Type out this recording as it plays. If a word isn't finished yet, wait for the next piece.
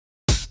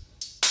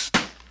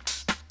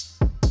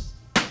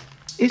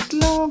It's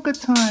lager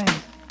time!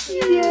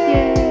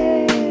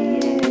 Yay!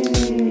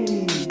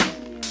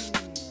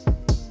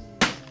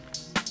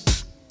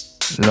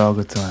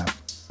 Lager time.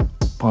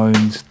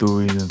 Poems,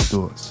 stories and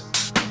thoughts.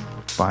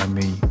 By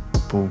me,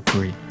 Paul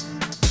Cree.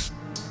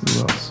 Who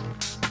else?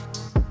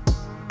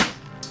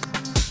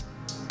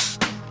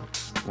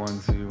 1,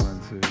 2,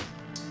 1, 2.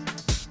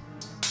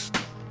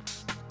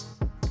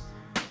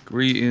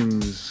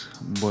 Greetings,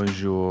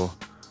 bonjour,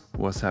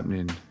 what's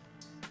happening?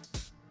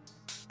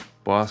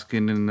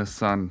 Basking in the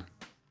sun,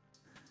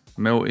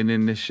 melting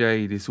in the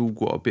shade, it's all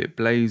got a bit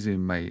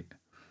blazing, mate.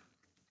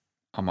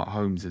 I'm at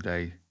home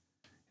today,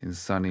 in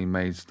sunny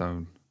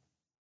Maidstone.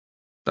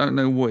 Don't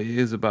know what it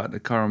is about the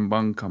current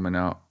bun coming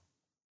out.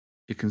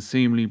 It can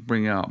seemingly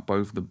bring out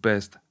both the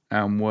best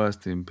and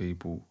worst in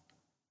people.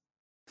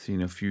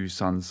 Seen a few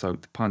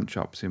sun-soaked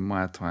punch-ups in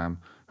my time,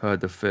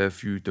 heard a fair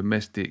few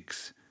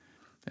domestics,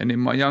 and in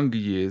my younger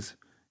years,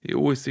 it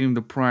always seemed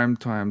the prime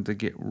time to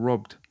get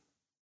robbed.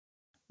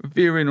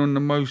 Veering on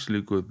the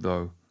mostly good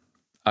though,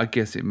 I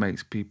guess it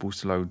makes people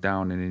slow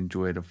down and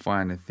enjoy the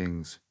finer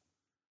things.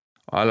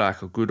 I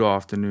like a good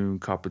afternoon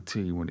cup of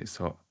tea when it's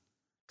hot.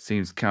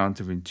 Seems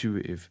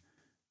counterintuitive,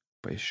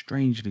 but it's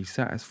strangely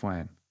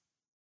satisfying.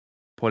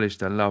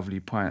 Polished a lovely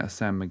pint of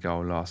San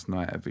Miguel last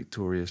night at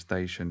Victoria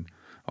Station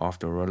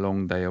after a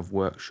long day of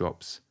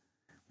workshops,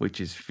 which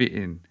is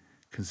fitting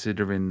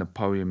considering the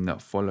poem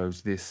that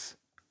follows this.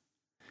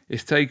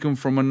 It's taken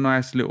from a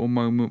nice little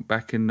moment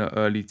back in the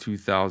early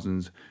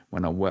 2000s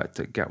when I worked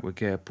at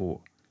Gatwick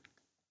Airport.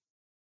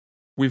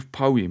 With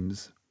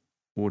poems,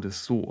 or the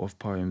sort of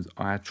poems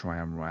I try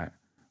and write,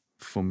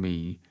 for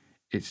me,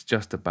 it's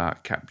just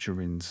about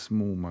capturing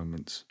small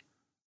moments.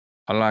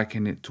 I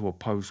liken it to a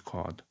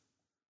postcard.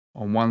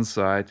 On one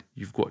side,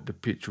 you've got the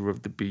picture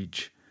of the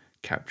beach,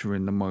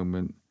 capturing the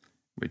moment,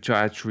 which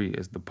I treat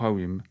as the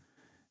poem.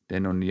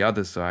 Then on the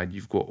other side,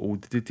 you've got all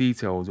the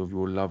details of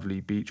your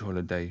lovely beach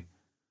holiday.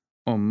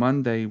 On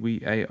Monday, we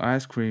ate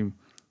ice cream.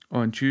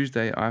 On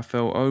Tuesday, I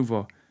fell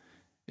over,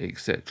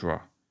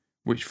 etc.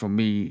 Which for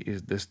me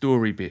is the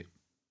story bit.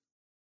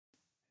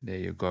 There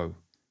you go.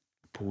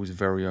 Paul's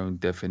very own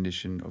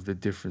definition of the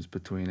difference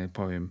between a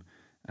poem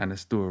and a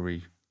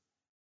story.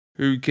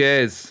 Who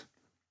cares?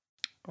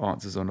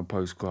 Answers on a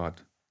postcard.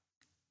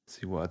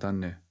 See what I've done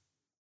there?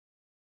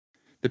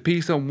 The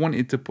piece I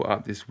wanted to put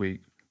up this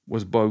week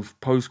was both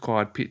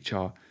postcard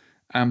picture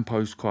and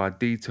postcard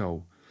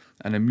detail,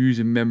 an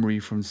amusing memory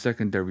from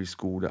secondary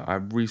school that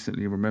I've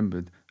recently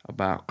remembered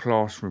about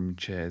classroom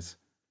chairs.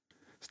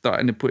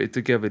 Starting to put it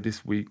together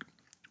this week,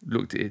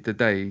 looked at it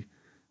today,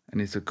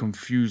 and it's a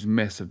confused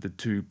mess of the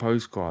two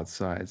postcard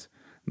sides,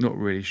 not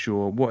really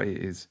sure what it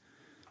is.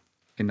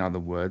 In other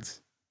words,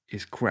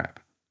 it's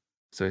crap.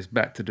 So it's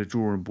back to the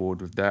drawing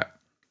board with that.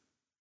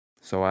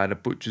 So I had a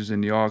butcher's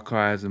in the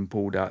archives and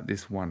pulled out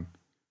this one.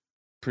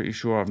 Pretty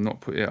sure I've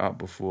not put it up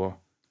before.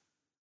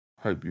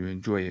 Hope you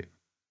enjoy it.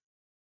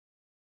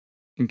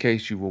 In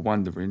case you were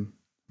wondering,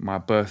 my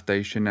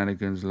birthday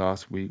shenanigans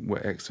last week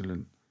were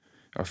excellent.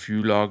 A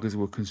few lagers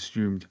were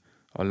consumed,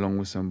 along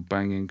with some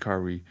banging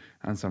curry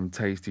and some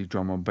tasty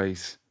drum and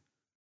bass.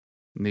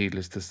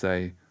 Needless to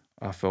say,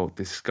 I felt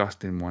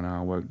disgusting when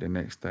I awoke the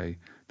next day,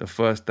 the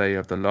first day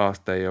of the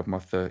last day of my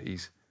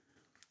 30s.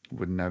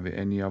 Wouldn't have it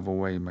any other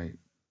way, mate.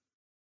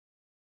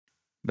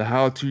 The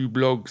how-to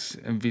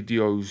blogs and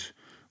videos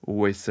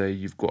always say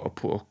you've got to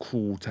put a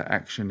call to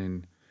action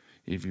in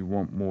if you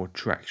want more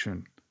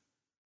traction.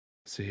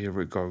 So here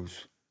it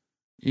goes.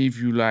 If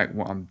you like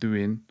what I'm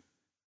doing,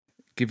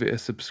 give it a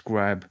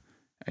subscribe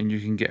and you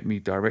can get me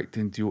direct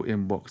into your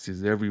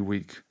inboxes every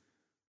week,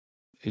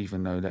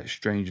 even though that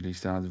strangely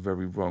sounds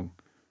very wrong.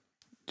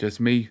 Just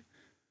me?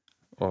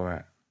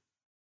 Alright.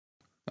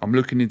 I'm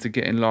looking into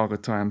getting Lager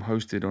Time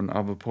hosted on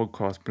other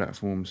podcast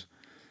platforms.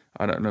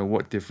 I don't know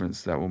what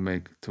difference that will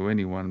make to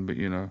anyone, but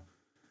you know.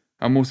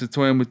 I'm also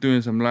toying with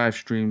doing some live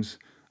streams.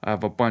 I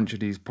have a bunch of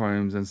these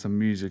poems and some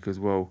music as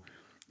well.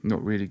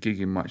 Not really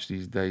gigging much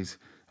these days.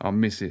 I'll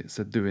miss it,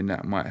 so doing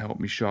that might help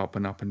me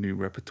sharpen up a new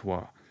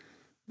repertoire.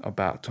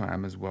 About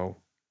time as well.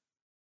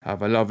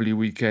 Have a lovely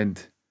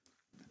weekend.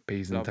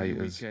 Peas and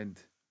taters.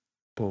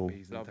 Paul.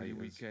 Lovely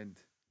weekend.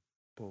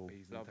 Paul.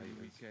 Lovely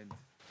weekend.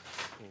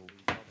 Paul.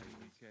 Lovely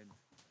weekend.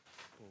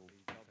 Paul.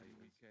 Lovely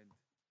weekend.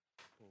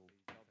 Paul.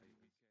 Lovely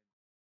weekend.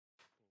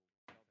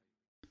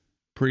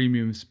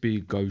 Premium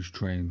Speed Ghost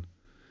Train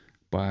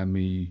by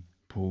me,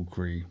 Paul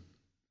Cree.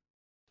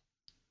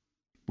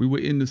 We were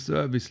in the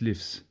service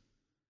lifts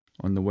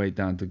on the way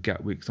down to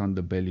Gatwick's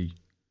underbelly,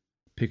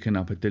 picking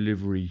up a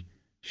delivery,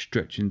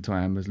 stretching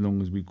time as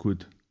long as we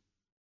could.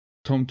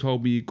 Tom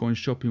told me he'd gone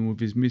shopping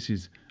with his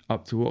missus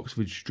up to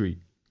Oxford Street,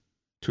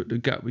 took the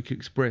Gatwick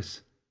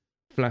Express,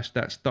 flashed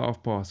that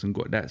staff pass and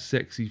got that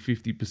sexy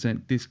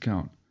 50%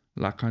 discount,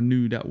 like I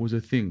knew that was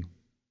a thing.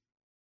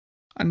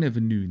 I never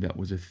knew that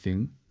was a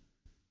thing.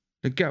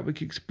 The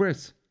Gatwick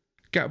Express,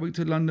 Gatwick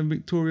to London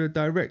Victoria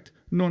direct,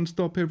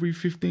 non-stop every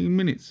 15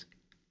 minutes.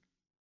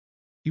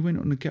 He went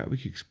on the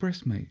Gatwick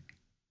Express, mate.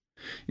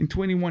 In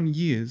 21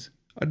 years,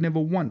 I'd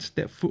never once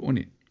stepped foot on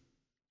it.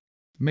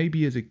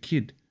 Maybe as a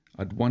kid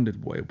I'd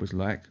wondered what it was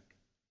like.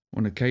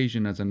 On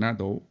occasion as an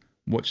adult,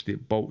 watched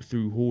it bolt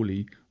through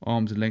Hawley,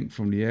 arm's length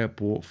from the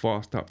airport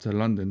fast up to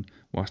London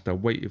whilst I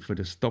waited for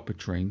the stopper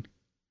train.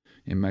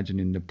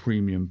 Imagining the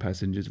premium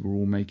passengers were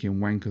all making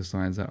wanker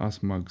signs at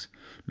us mugs,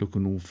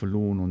 looking all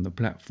forlorn on the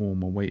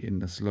platform awaiting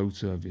the slow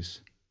service.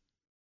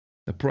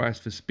 The price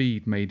for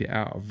speed made it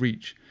out of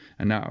reach,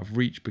 and out of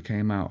reach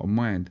became out of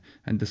mind,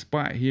 and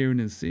despite hearing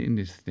and seeing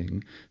this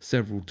thing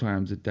several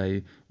times a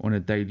day on a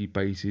daily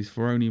basis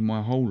for only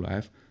my whole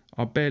life,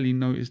 I barely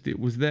noticed it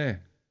was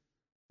there.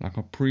 Like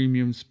a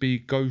premium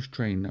speed ghost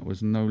train that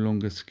was no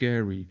longer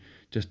scary,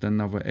 just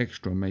another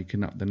extra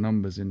making up the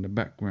numbers in the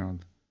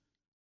background.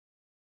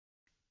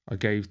 I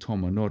gave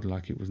Tom a nod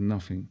like it was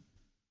nothing.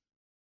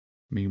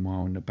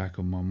 Meanwhile, in the back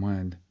of my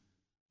mind,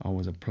 I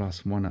was a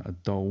 +1 at a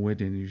dull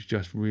wedding who's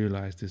just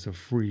realised it's a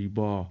free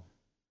bar.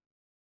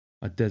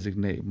 I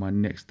designated my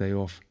next day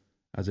off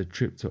as a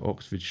trip to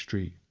Oxford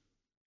Street.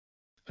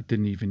 I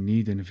didn't even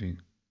need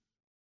anything.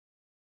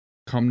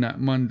 Come that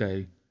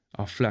Monday,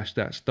 I flashed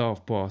that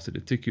staff pass at the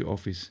ticket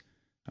office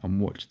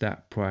and watched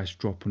that price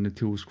drop on the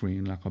till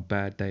screen like a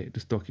bad day at the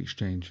stock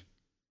exchange.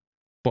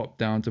 Bopped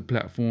down to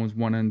platforms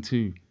 1 and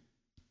 2.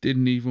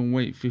 Didn't even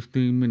wait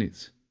 15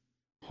 minutes.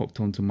 Hopped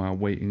onto my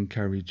waiting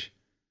carriage,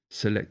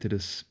 selected a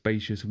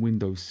spacious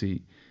window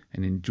seat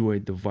and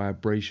enjoyed the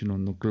vibration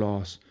on the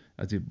glass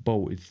as it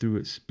bolted through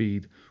at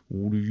speed,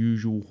 all the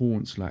usual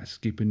haunts like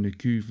skipping the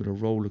queue for the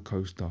roller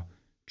coaster,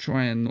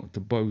 trying not to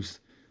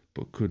boast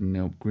but couldn't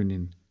help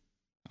grinning.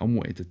 I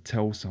wanted to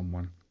tell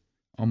someone,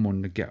 I'm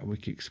on the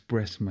Gatwick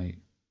Express, mate.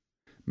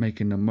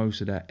 Making the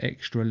most of that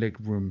extra leg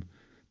room,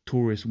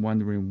 tourists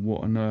wondering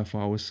what on earth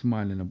I was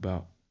smiling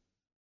about.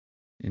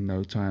 In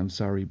no time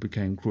Surrey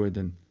became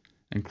Croydon,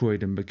 and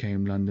Croydon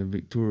became London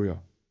Victoria.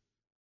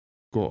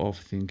 Got off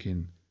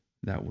thinking,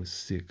 that was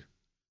sick.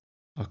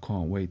 I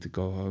can't wait to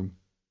go home.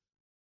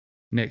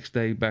 Next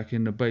day back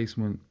in the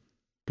basement,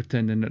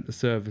 pretending that the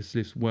service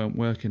lifts weren't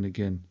working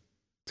again.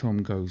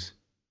 Tom goes,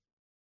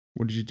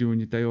 what did you do on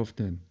your day off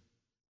then?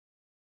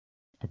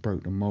 I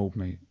broke the mould,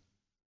 mate.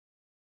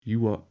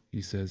 You what?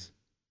 He says.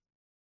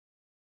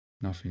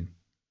 Nothing.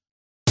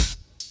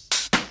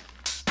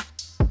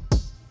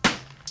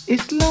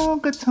 It's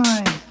lager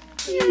time!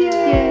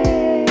 Yay!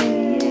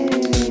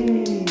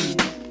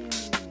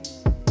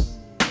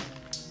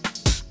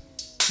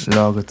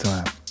 Lager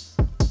time.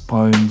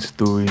 Poems,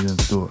 stories and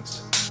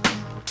thoughts.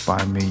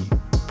 By me,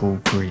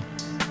 Paul Cree.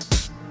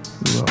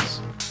 Who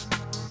else?